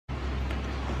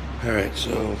Alright,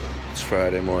 so it's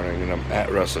Friday morning and I'm at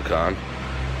WrestleCon.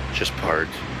 Just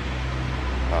parked.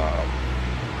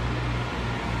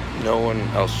 No one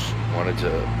else wanted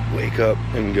to wake up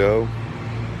and go,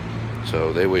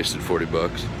 so they wasted 40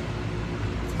 bucks.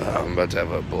 I'm about to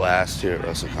have a blast here at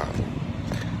WrestleCon.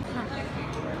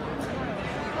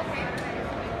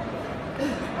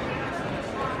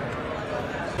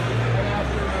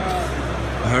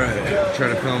 Alright, try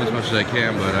to film as much as I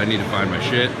can, but I need to find my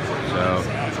shit, so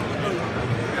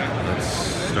let's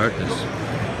start this.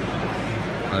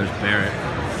 Oh, there's Barrett.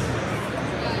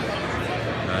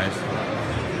 Nice.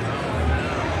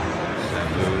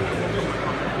 Sabu.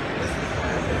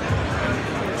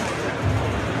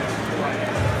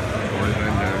 Boy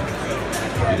Bender.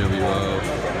 BWO.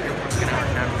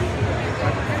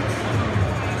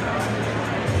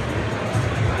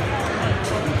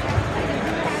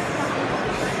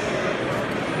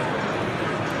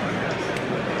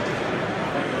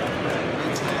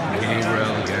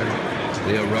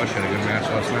 Leo Rush had a good match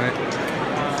last night.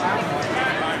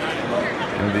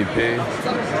 MVP.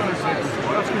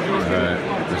 Alright,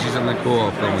 if you see something cool,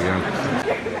 I'll film again.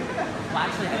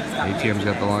 ATM's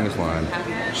got the longest line.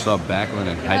 Saw Backlund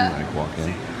and Heidenreich walk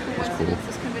in. That's cool.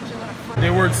 They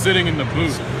weren't sitting in the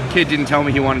booth. Kid didn't tell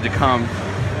me he wanted to come.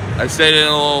 I stayed in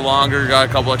a little longer, got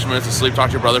a couple extra minutes of sleep,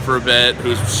 talked to your brother for a bit,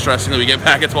 who's stressing that we get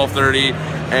back at 12:30,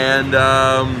 and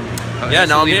yeah,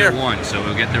 now I'm here. At 1, so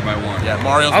we'll get there by 1. Yeah,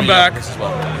 Mario's I'm back. As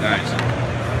well. Nice.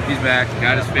 He's back.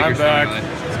 Got his figures. I'm back.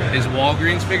 His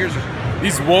Walgreens figures.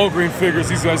 These Walgreens figures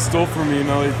these guys stole from me, and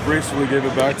now they gracefully gave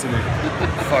it back to me.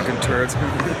 Fucking turrets.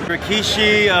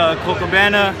 Rikishi,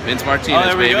 Cocobana. Vince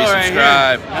Martinez, baby, right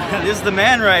subscribe. This is the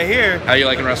man right here. How you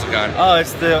liking WrestleCon? Oh,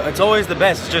 it's always the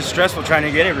best. It's just stressful trying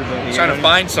to get everybody. Trying to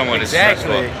find someone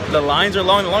exactly. is stressful. The lines are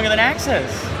longer than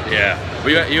Axxess. Yeah.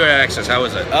 You had Axxess. How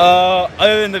was it?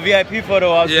 Other than the VIP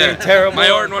photo, I was getting terrible. My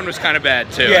Orton one was kind of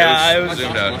bad too. Yeah, it was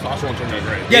zoomed out. Sasha one turned out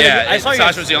great. Yeah, I saw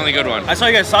Sasha was the only good one. I saw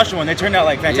you guys Sasha one. They turned out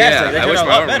like fantastic. Yeah, they turned out a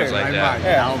lot better. Was like that.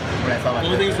 Yeah. The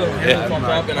only thing was the thumbs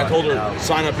up, and I told her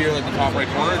sign up here like the top right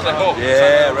corner. It's like, oh,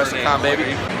 yeah, WrestleCon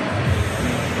baby.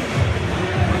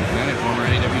 Former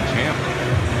AEW champ.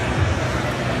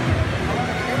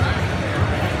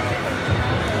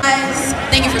 Guys,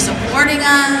 thank you for supporting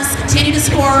us. Continue to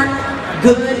support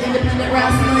good independent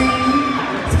wrestling.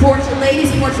 Support your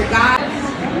ladies, support your guys.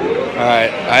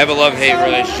 Alright, I have a love-hate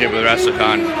relationship with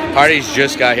WrestleCon. Hardy's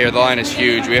just got here. The line is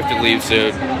huge. We have to leave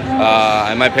soon.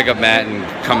 I might pick up Matt and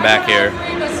come back here.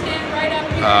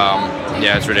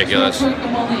 Yeah, it's ridiculous.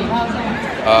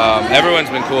 Everyone's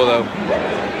been cool though.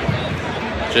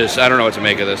 Just, I don't know what to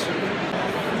make of this.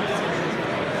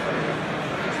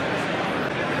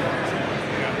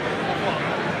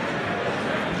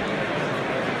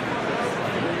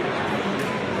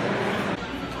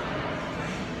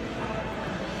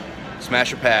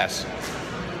 Smash or pass?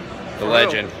 The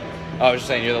legend. Oh, I was just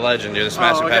saying, you're the legend. You're the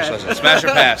smash or pass legend. Smash or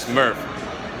pass, Murph.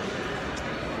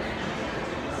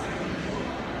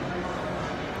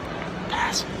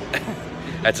 Pass.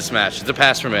 That's a smash. It's a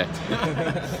pass for me.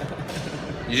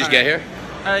 You just get here?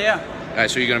 Yeah. All right,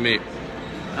 so who are you gonna meet?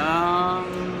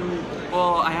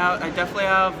 Well, I definitely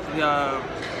have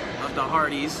the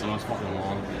Hardys. It's fucking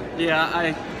long.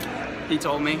 Yeah, he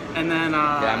told me, and then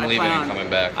yeah, I'm leaving and coming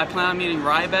back. I plan on meeting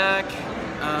Ryback,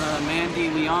 Mandy,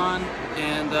 Leon,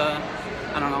 and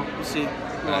I don't know. We'll see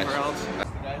whoever else.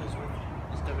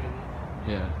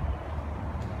 Yeah.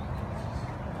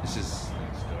 This is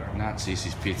not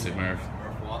Cece's Pizza, Murph.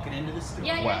 Walking into the store.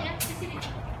 Yeah, wow. Yeah.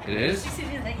 It is? This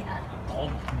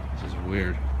is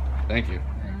weird. Thank you.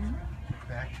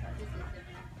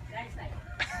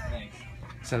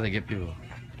 That's how they get people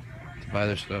to buy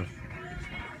their stuff.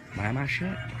 Buy my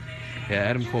shit? Yeah,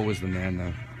 Adam Cole was the man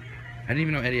though. I didn't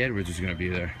even know Eddie Edwards was gonna be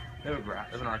there. They have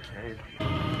an arcade.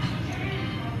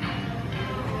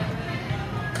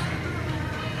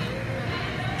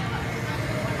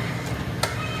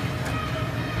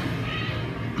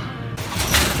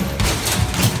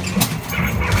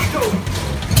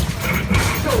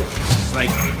 It's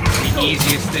like the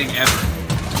easiest thing ever.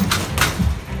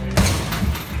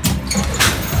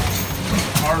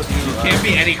 You can't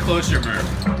be any closer, Murph.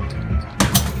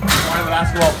 Why the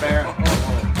basketball fair?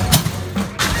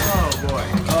 Oh boy.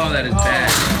 Oh, that is bad.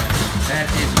 That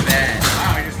is bad.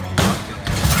 Wow, I just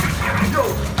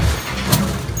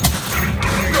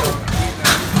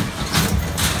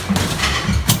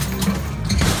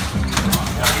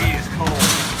he is cold.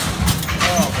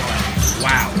 Oh boy.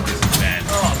 Wow, this is bad.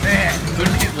 Oh man.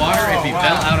 Couldn't hit water if he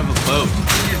fell out of a boat.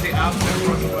 He is the opposite.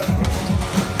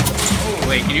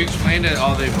 Wait, can you explain to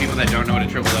all the people that don't know what a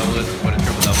triple double is, what a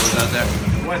triple double is out there?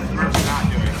 What Murph's not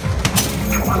doing.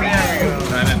 Yeah.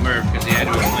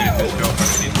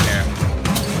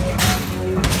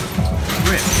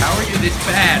 this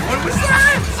bad. What was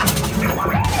that?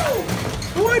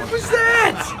 What was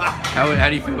that? How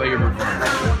do you feel about your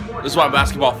performance? This is why I'm a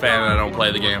basketball fan and I don't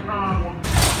play the game.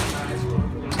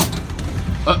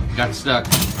 Oh, got stuck.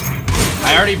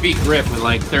 I already beat Griff with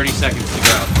like 30 seconds to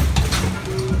go.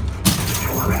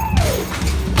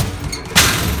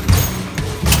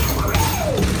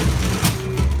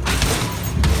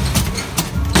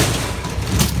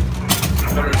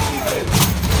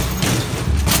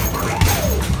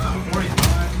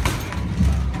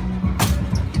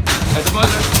 That's a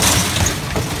buzzer.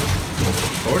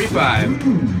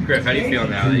 45. Griff, how do you feel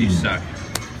now that you suck?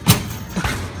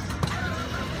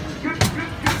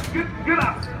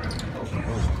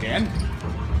 Again?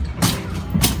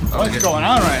 What's going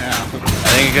on right now?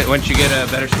 I think once you get a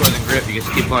better score than Griff, you get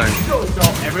to keep playing.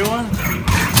 Everyone?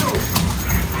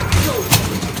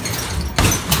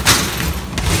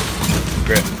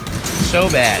 Griff. So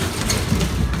bad.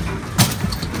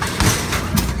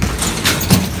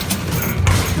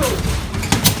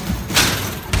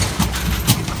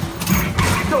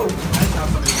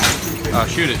 Oh,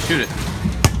 shoot it, shoot it.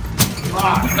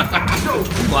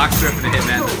 Blocked Griff and hit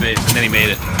Matt in the face, and then he made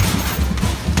it.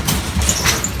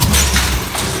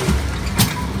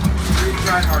 If you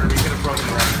tried harder, we could have broken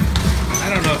the record. I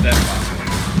don't know if that's possible.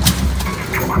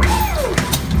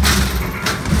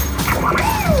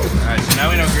 Alright, so now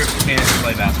we know Griff can't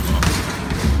play basketball.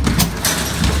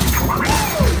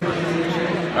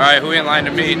 Alright, who we in line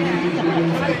to meet?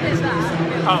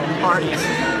 Oh, parties.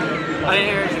 I didn't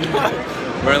hear it.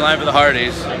 We're in line for the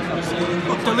Hardys.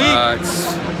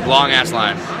 It's a long ass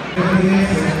line.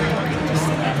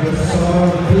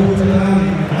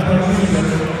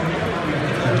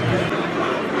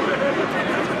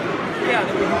 Yeah,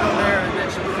 then we can go there and then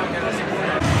she'll come get us.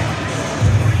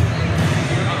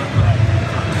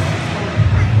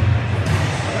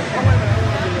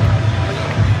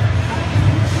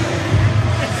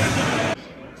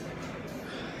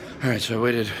 Alright, so I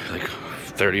waited like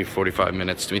 30, 45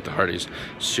 minutes to meet the Hardys.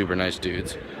 Super nice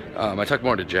dudes. I talked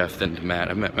more to Jeff than to Matt.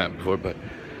 I've met Matt before, but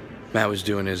Matt was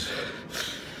doing his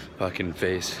fucking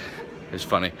face. It's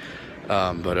funny.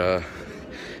 Yeah,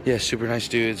 super nice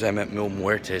dudes. I met Mil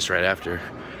Muertes right after.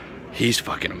 He's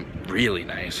fucking really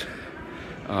nice.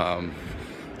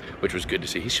 Which was good to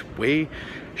see. He's way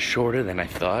shorter than I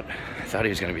thought. I thought he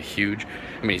was gonna be huge.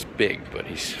 I mean, he's big, but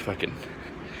he's fucking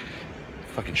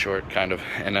short, kind of.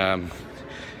 And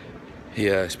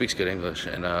he speaks good English.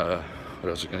 And what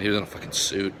else? He was in a fucking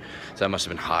suit, so that must have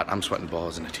been hot. I'm sweating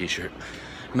balls in a t-shirt.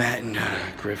 Matt and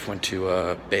Griff went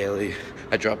to Bayley.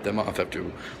 I dropped them off after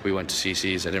we went to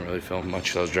CC's. I didn't really film much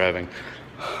because I was driving.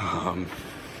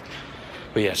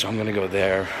 But yeah, so I'm gonna go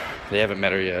there. They haven't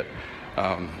met her yet.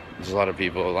 There's a lot of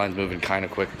people. The line's moving kind of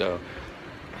quick though.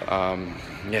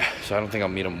 Yeah, so I don't think I'll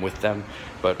meet them with them,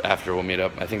 but after we'll meet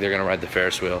up. I think they're gonna ride the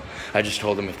Ferris wheel. I just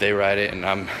told them if they ride it and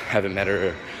I haven't met her,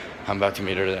 or I'm about to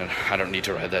meet her, then I don't need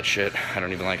to ride that shit. I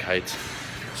don't even like heights.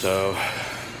 So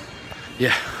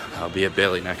yeah, I'll be at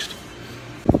Bayley next.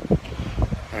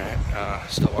 Alright,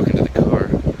 still walking to the car.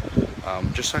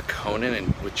 Just saw Conan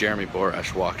and with Jeremy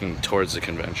Borash walking towards the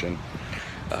convention.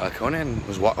 Conan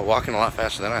was walking a lot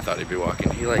faster than I thought he'd be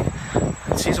walking. He like,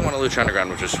 season 1 of Lucha Underground,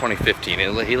 which was 2015,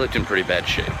 he looked in pretty bad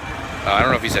shape. I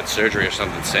don't know if he's had surgery or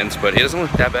something since, but he doesn't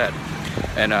look that bad.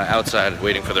 And outside,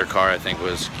 waiting for their car, I think,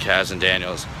 was Kaz and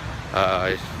Daniels.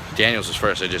 Daniels was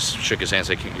first. I just shook his hand,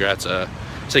 said congrats,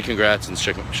 and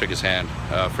shook his hand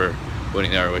for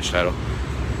winning the ROH title.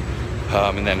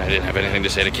 And then I didn't have anything to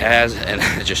say to Kaz, and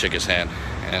I just shook his hand.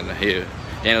 And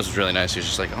Daniels was really nice. He was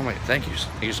just like, oh my, thank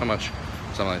you so much,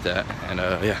 something like that. And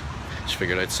yeah, just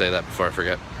figured I'd say that before I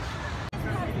forget.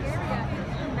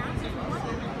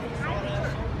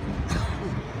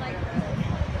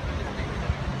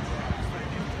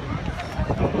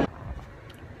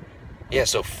 Yeah,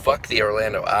 so fuck the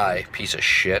Orlando Eye, piece of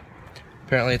shit.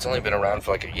 Apparently it's only been around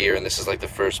for like a year, and this is like the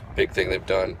first big thing they've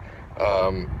done.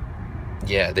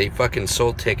 Yeah, they fucking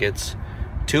sold tickets.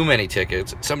 Too many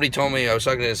tickets. Somebody told me, I was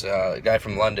talking to this guy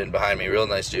from London behind me, real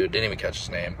nice dude, didn't even catch his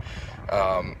name,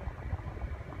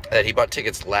 that he bought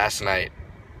tickets last night.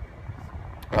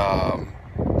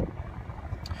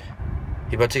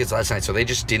 He bought tickets last night, so they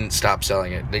just didn't stop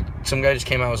selling it. Some guy just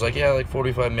came out and was like, yeah, like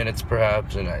 45 minutes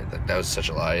perhaps, and that was such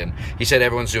a lie. And he said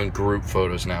everyone's doing group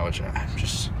photos now, which I'm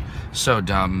just so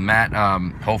dumb. Matt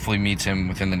hopefully meets him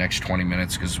within the next 20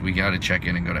 minutes because we got to check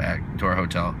in and go to our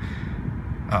hotel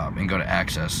and go to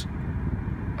Axxess.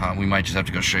 We might just have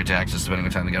to go straight to Axxess depending on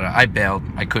the time to get out. I bailed.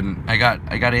 I couldn't. I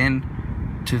got in.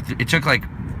 It took like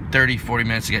 30, 40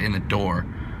 minutes to get in the door.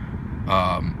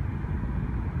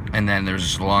 And then there was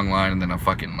this long line, and then a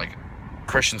fucking like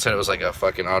Christian said it was like a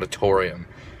fucking auditorium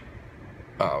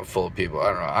full of people. I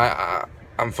don't know.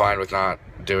 I'm fine with not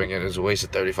doing it. It was a waste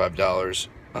of $35.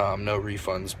 No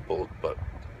refunds, but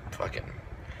fucking.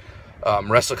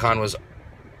 WrestleCon was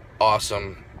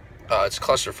awesome. It's a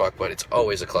clusterfuck, but it's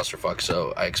always a clusterfuck,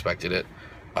 so I expected it.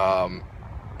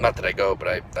 Not that I go,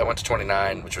 but I went to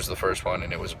 29, which was the first one,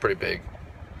 and it was a pretty big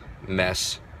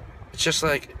mess. It's just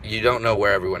like you don't know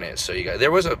where everyone is. So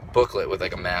there was a booklet with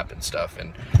like a map and stuff,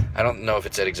 and I don't know if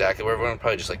it said exactly where everyone.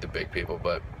 Probably just like the big people,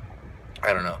 but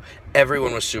I don't know.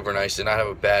 Everyone was super nice. Did not have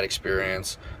a bad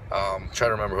experience. Trying to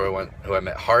remember who I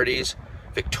met. Hardy's,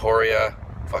 Victoria,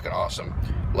 fucking awesome.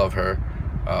 Love her.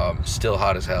 Still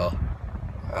hot as hell.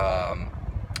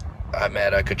 I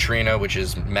met Katrina, which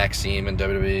is Maxime in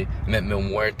WWE. I met Mil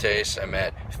Muertes. I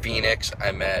met Phoenix.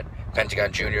 I met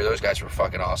Pentagon Jr. Those guys were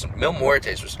fucking awesome. Mil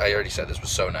Muertes was, I already said this, was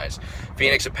so nice.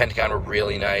 Phoenix and Pentagon were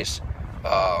really nice.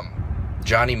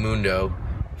 Johnny Mundo,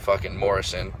 fucking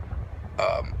Morrison.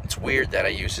 It's weird that I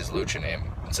use his lucha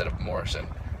name instead of Morrison.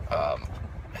 I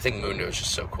think Mundo is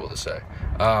just so cool to say.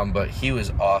 But he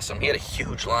was awesome. He had a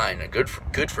huge line. And good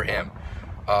for him.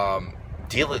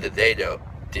 Deal of the day, though.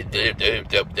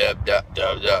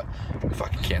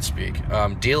 Fucking can't speak.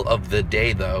 Deal of the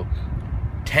day, though.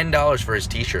 $10 for his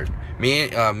t-shirt. Me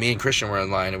and Christian were in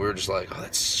line, and we were just like, oh,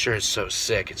 that shirt is so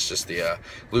sick. It's just the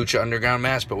Lucha Underground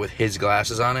mask, but with his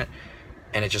glasses on it,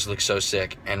 and it just looks so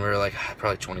sick. And we were like,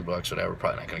 probably $20, whatever.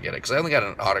 Probably not gonna get it because I only got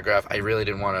an autograph. I really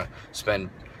didn't want to spend,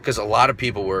 because a lot of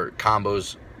people were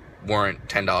combos weren't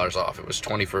 $10 off. It was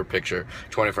 $20 for a picture,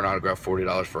 $20 for an autograph,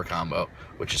 $40 for a combo,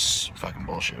 which is fucking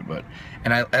bullshit. But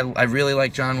and I really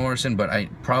like John Morrison, but I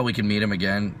probably can meet him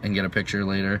again and get a picture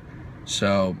later.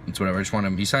 So it's whatever. I just want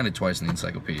him. He signed it twice in the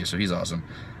encyclopedia, so he's awesome.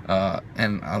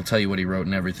 And I'll tell you what he wrote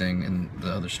and everything in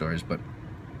the other stories. But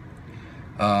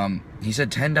he said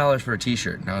 $10 for a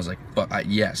t-shirt, and I was like,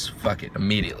 yes, fuck it,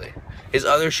 immediately. His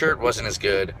other shirt wasn't as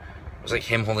good. It was like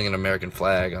him holding an American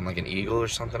flag on like an eagle or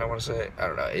something, I want to say. I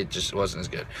don't know. It just wasn't as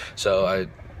good. So I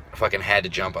fucking had to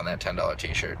jump on that $10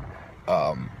 t-shirt.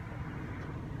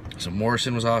 So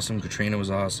Morrison was awesome. Katrina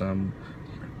was awesome.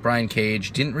 Brian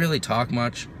Cage didn't really talk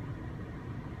much.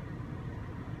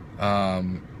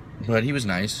 But he was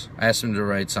nice. I asked him to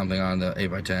write something on the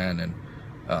 8x10,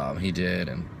 and he did,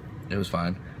 and it was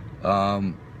fine.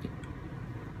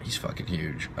 He's fucking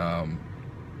huge.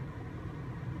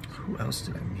 Who else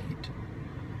did I meet?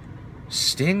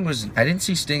 Sting was... I didn't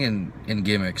see Sting in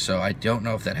Gimmick, so I don't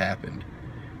know if that happened.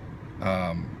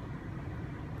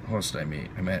 Who else did I meet?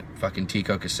 I met fucking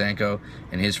Tico Kasanko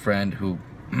and his friend who...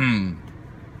 I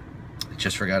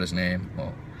just forgot his name.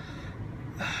 Well...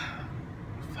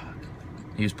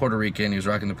 He was Puerto Rican. He was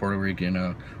rocking the Puerto Rican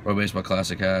World Baseball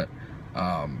Classic hat.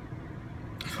 I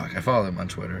follow him on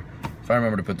Twitter. If I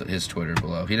remember to put his Twitter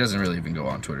below. He doesn't really even go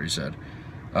on Twitter, he said.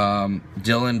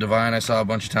 Dylan Devine I saw a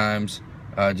bunch of times.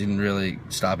 Didn't really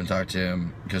stop and talk to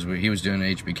him because he was doing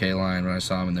an HBK line when I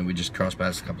saw him, and then we just crossed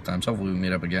paths a couple times. Hopefully we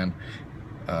meet up again.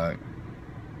 Who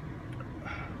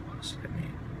else did I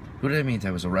meet? Who did I meet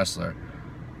that was a wrestler?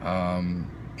 I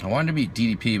wanted to meet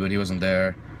DDP, but he wasn't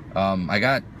there. I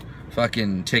got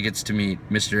fucking tickets to meet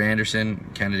Mr.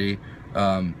 Anderson, Kennedy,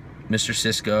 Mr.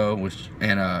 Cisco,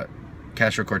 and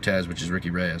Castro Cortez, which is Ricky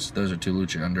Reyes. Those are two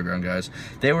Lucha Underground guys.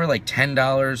 They were like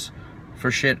 $10 for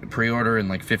shit pre-order and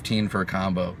like $15 for a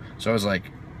combo. So I was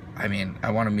like, I mean,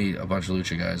 I want to meet a bunch of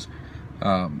Lucha guys.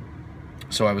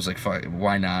 So I was like, fuck,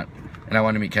 why not? And I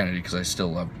wanted to meet Kennedy because I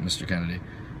still love Mr. Kennedy.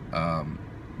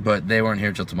 But they weren't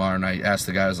here till tomorrow, and I asked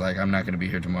the guy, I was like, I'm not going to be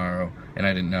here tomorrow, and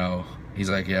I didn't know. He's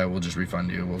like, yeah, we'll just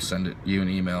refund you. We'll send you an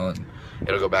email, and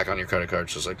it'll go back on your credit card.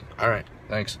 So I was like, all right,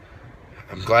 thanks.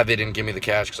 I'm glad they didn't give me the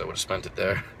cash because I would have spent it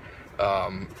there.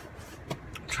 I'm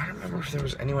trying to remember if there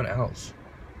was anyone else.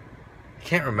 I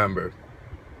can't remember.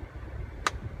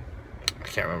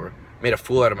 Made a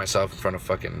fool out of myself in front of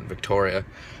fucking Victoria.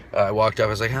 I walked up. I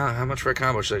was like, how much for a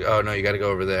combo? She's like, oh, no, you got to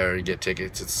go over there and get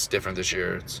tickets. It's different this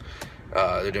year.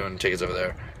 They're doing tickets over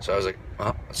there. So I was like,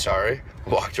 oh, sorry.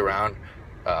 Walked around.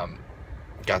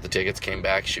 Got the tickets, came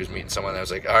back. She was meeting someone. I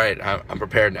was like, all right, I'm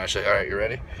prepared now. She's like, all right, you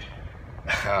ready?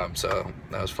 So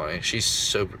that was funny. She's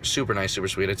super nice, super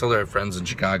sweet. I told her I have friends in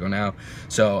Chicago now,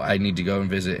 so I need to go and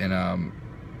visit and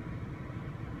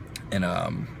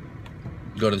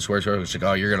go to the Swear Store. She's like,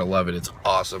 oh, you're gonna love it. It's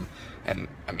awesome. And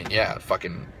I mean, yeah,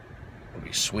 fucking would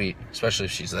be sweet, especially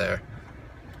if she's there.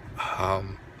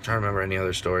 I'm trying to remember any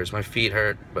other stories. My feet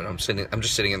hurt, but I'm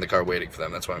just sitting in the car waiting for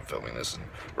them. That's why I'm filming this and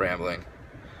rambling.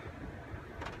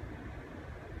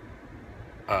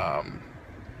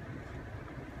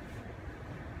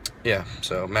 Yeah,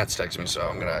 so Matt's texting me, so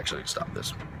I'm gonna actually stop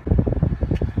this.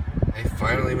 I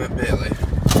finally met Bayley.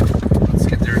 Let's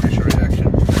get their initial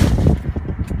reaction.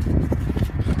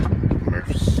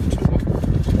 Murph's tool.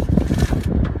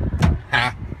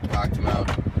 Ha! Locked him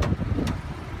out.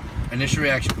 Initial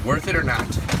reaction, worth it or not?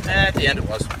 At the end it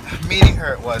was. Meeting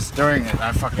her, it was. During it, it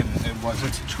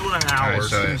wasn't. 2.5 Alright, hours.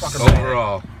 so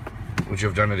overall, would you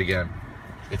have done it again?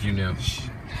 If you knew?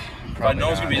 I know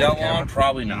it's gonna be that long,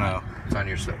 probably not. No. It's on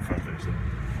your front face.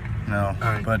 No.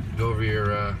 Alright, But go over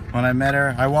your, when I met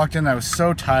her, I walked in, I was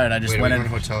so tired, I just Wait, went are in we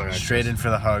going to hotel or straight Axxess? in for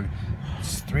the hug.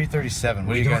 It's 3:37.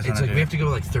 What do you guys want to do? We have to go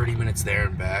like 30 minutes there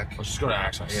and back. Let's just go to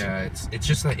Axxess. Yeah, it's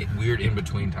just like weird in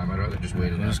between time. I'd rather just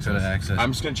wait at Let's go to Axxess.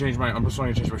 I'm just gonna change my shirt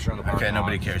in the parking Okay, lot.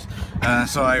 nobody cares.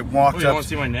 So I walked you up. wanna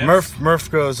see my nips?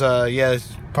 Murph goes, yeah,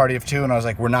 it's party of 2, and I was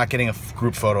like, we're not getting a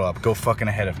group photo up. Go fucking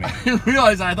ahead of me. I didn't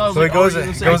realize that. I thought it was So like, he goes, oh, he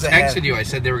you're gonna goes say- I ahead. texted you. I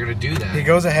said they were gonna do that. He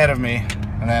goes ahead of me,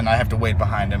 and then I have to wait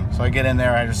behind him. So I get in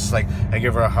there, I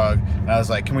give her a hug, and I was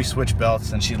like, can we switch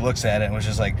belts? And she looks at it and was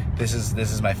just like, this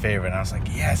is my favorite. And I was like,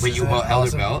 yes. Wait, you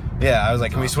held her belt? Yeah, I was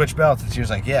like, can we switch belts? And she was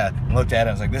like, yeah. And looked at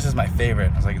it, I was like, this is my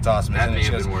favorite. I was like, it's awesome. That isn't it? may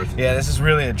She have goes, been worth it. yeah, this is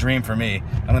really a dream for me.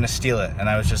 I'm gonna steal it. And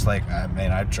I was just like, I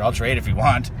mean, I'll trade if you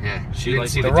want. Yeah, she She didn't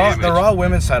likes see the the The damage. Raw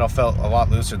women's title felt a lot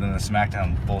looser than the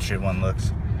SmackDown bullshit one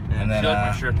looks. Yeah, And then, she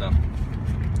liked my shirt though.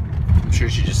 I'm sure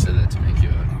she just said that to make you.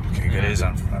 Okay, good. It is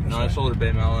on. No, I told her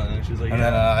Bay Mela, and then she's like, And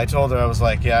then I told her, I was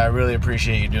like, yeah, I really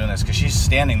appreciate you doing this, because she's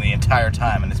standing the entire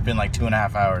time, and it's been like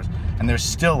 2.5 hours, and there's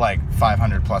still like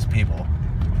 500 plus people.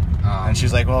 And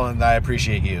she's like, well, I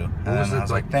appreciate you. And was then it I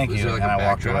was like? like, thank Was you, there, like, and a I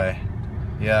walked backdrop? away.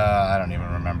 Yeah, I don't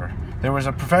even remember. There was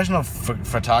a professional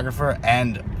photographer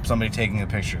and somebody taking the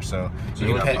picture, so So you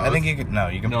you can got pay, both? I think you could, no,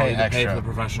 you can no, pay you have to extra. pay for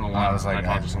the professional one. I was like, I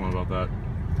talked to someone about that.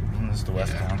 This is the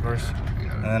West Yeah. Concourse.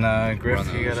 Yeah. And then, Griff,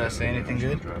 Run you those, gotta say anything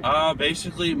good?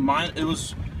 Basically,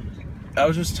 I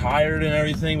was just tired and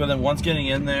everything, but then once getting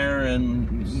in there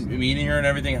and meeting her and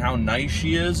everything, and how nice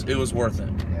she is, it was worth it.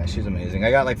 Yeah, she's amazing.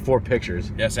 I got like 4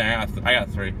 pictures. Yes, I got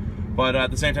 3. But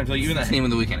at the same time, even It's the name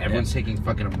of the weekend. Everyone's taking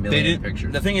fucking a they million did.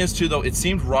 pictures. The thing is, too, though, it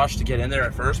seemed rushed to get in there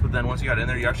at first, but then once you got in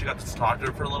there, you actually got to talk to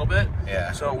her for a little bit.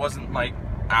 Yeah. So it wasn't like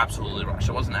absolutely rushed.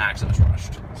 It wasn't Axxess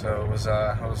rushed. So it was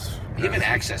Even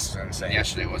Axxess insane.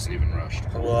 yesterday wasn't even rushed.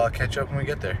 So we'll catch up when we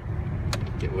get there.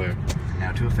 Get where?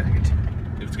 Now to a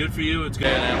faggot. If it's good for you, it's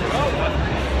good.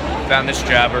 Found this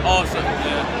jabber. Oh, so,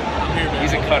 yeah. I'm here, man.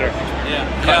 He's a cutter. Yeah.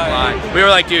 Cut line. We were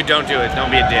like, dude, don't do it.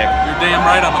 Don't be a dick. You're damn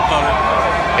right I'm a cutter.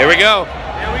 Here we go.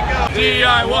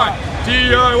 DIY!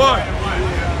 DIY!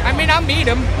 I mean, I'll meet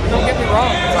him. Don't get me wrong.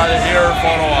 It's either here or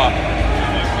photo op.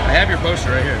 I have your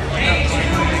poster right here.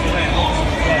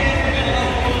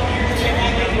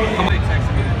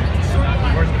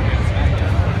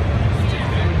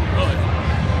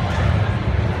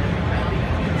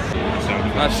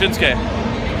 Shinsuke.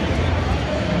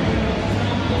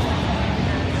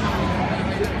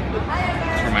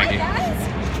 For Mikey.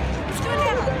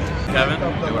 Kevin? I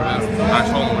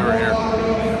told him we were here.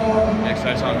 Yeah, 'cause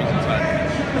I saw him inside.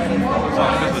 I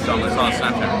saw him on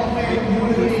Snapchat.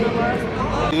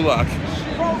 Good luck.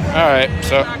 All right,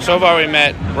 so far we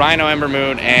met Rhino, Ember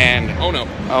Moon, and Oh no.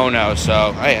 Oh No.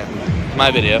 So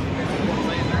my video,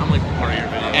 I'm like part of your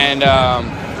video. and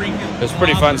it was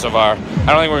pretty fun so far. I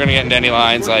don't think we're gonna get into any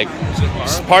lines. Like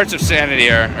parts of Sanity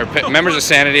members of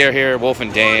Sanity are here. Wolf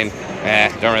and Dane,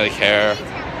 don't really care.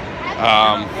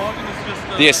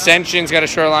 The Ascension's got a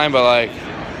short line, but like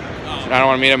I don't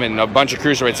want to meet them. And a bunch of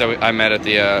cruiserweights that I met at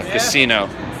the casino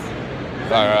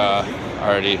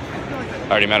already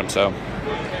met them. So.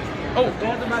 I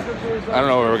don't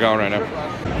know where we're going right now.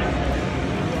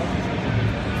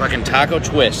 Fucking taco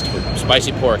twist with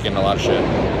spicy pork and a lot of shit.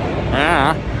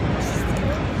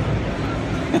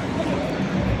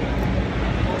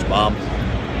 It's bomb.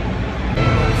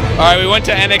 Alright, we went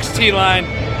to NXT line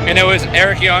and it was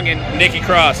Eric Young and Nikki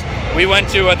Cross. We went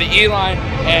to the E line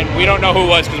and we don't know who it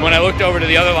was because when I looked over to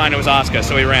the other line it was Asuka,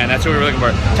 so we ran. That's who we were looking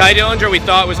for. Ty Dillinger we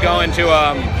thought was going to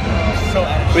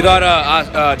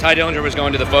Ty Dillinger was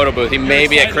going to the photo booth. He may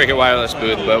be at Cricket Wireless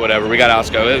booth, but whatever. We got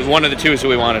Asuka. It was one of the two who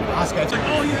we wanted.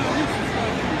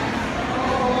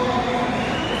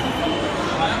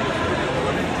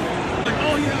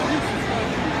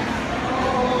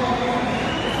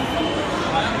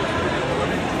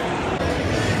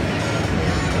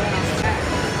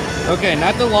 Okay,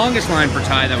 not the longest line for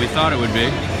Ty that we thought it would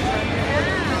be.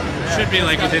 Should be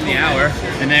like within the hour,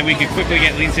 and then we could quickly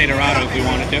get Lince Dorado if we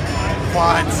wanted to.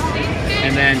 What?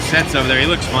 And then Seth's over there. He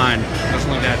looks fine. Doesn't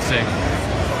look that sick.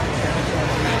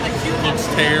 Looks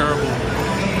terrible.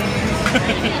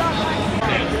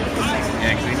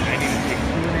 Yeah, 'cause I need to take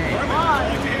Q&A.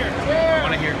 I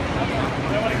want to hear.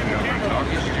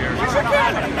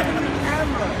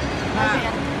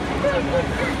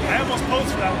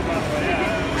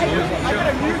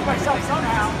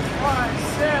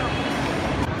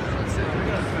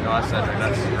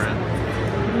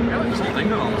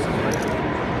 signals.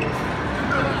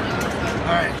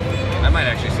 Alright. I might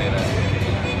actually say that.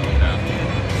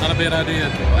 Not a bad idea.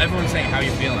 Well, everyone's saying, how you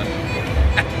feeling?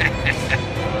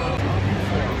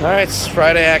 All right, it's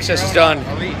Friday. Axxess is done.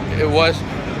 It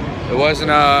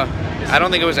wasn't. I don't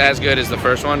think it was as good as the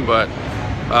first one, but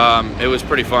it was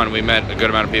pretty fun. We met a good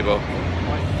amount of people.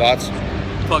 Thoughts?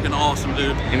 Fucking awesome,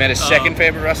 dude. You met his second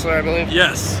favorite wrestler, I believe.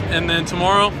 Yes, and then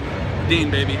tomorrow,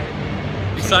 Dean, baby.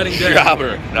 Exciting day.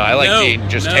 Jobber. No, I like Dean.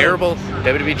 Just terrible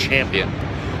WWE champion.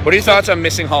 What are your thoughts on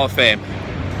missing Hall of Fame?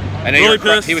 I know Really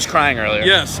pissed. he was crying earlier.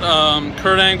 Yes,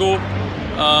 Kurt Angle.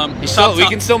 We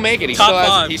can still make it. He still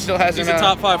has. He still hasn't. He's a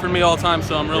top 5 for me all time,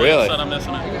 so I'm really upset I'm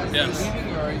missing it.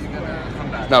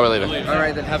 Yes. No, we're leaving. All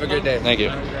right, then have a good day. Thank you.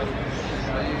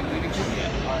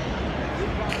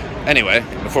 Anyway,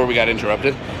 before we got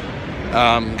interrupted,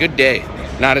 good day.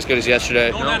 Not as good as yesterday.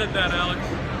 Don't edit that, Alex.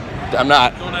 I'm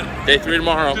not. Don't edit. Day 3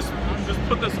 tomorrow. Just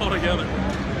put this all together.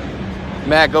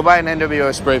 Matt, go buy an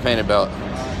NWO spray painted belt.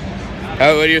 What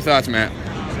are your thoughts, Matt?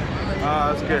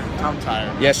 That's good. I'm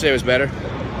tired. Yesterday was better.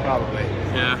 Probably.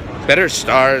 Yeah. Better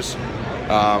stars.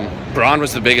 Braun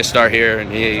was the biggest star here,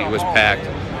 and he was packed.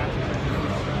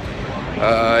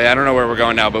 I don't know where we're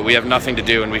going now, but we have nothing to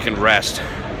do, and we can rest.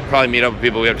 Probably meet up with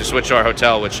people. We have to switch to our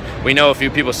hotel, which we know a few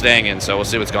people staying in, so we'll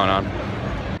see what's going on.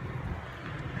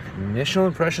 Initial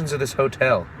impressions of this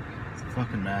hotel. It's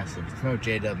fucking massive. It's no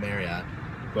J-Dub Marriott,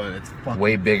 but it's fucking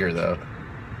way bigger, though.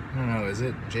 I don't know, is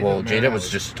it? Well, J-Dub was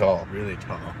just tall. Really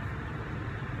tall.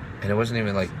 And it wasn't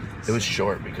even like, it was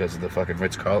short because the fucking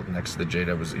Ritz-Carlton next to the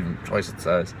J-Dub was even twice its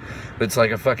size. But it's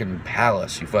like a fucking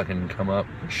palace. You fucking come up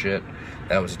and shit.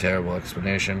 That was a terrible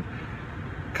explanation.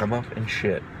 Come up and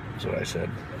shit, is what I said.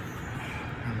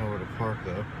 I don't know where to park,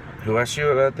 though. Who asked you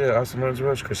about the Austin Rose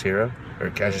Rose? Chris Hero? Or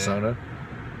Cashasona?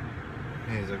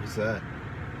 Hey, he's like, what's that?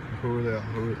 I don't remember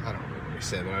what he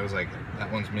said, but I was like,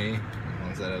 that one's me, and that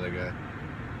one's that other guy.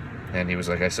 And he was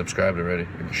like, I subscribed already.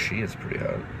 And she is pretty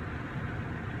hot.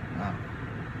 Oh.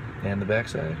 And the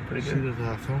backside, pretty good. Should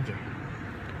have filmed her.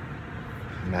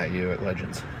 Not you at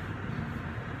Legends.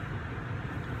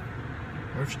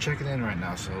 We're just checking in right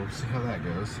now, so we'll see how that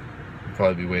goes. We'll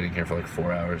probably be waiting here for like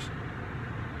 4 hours.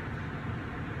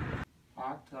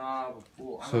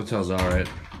 This hotel's alright.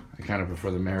 I kind of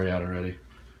prefer the Marriott already.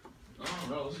 Oh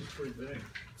no, this is pretty big.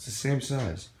 It's the same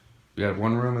size. We got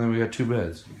one room and then we got 2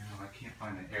 beds. You know, I can't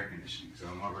find the air conditioning, so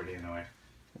I'm already annoyed.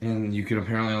 And you can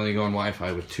apparently only go on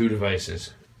Wi-Fi with 2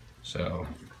 devices. So...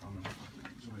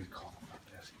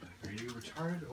 Are you retarded?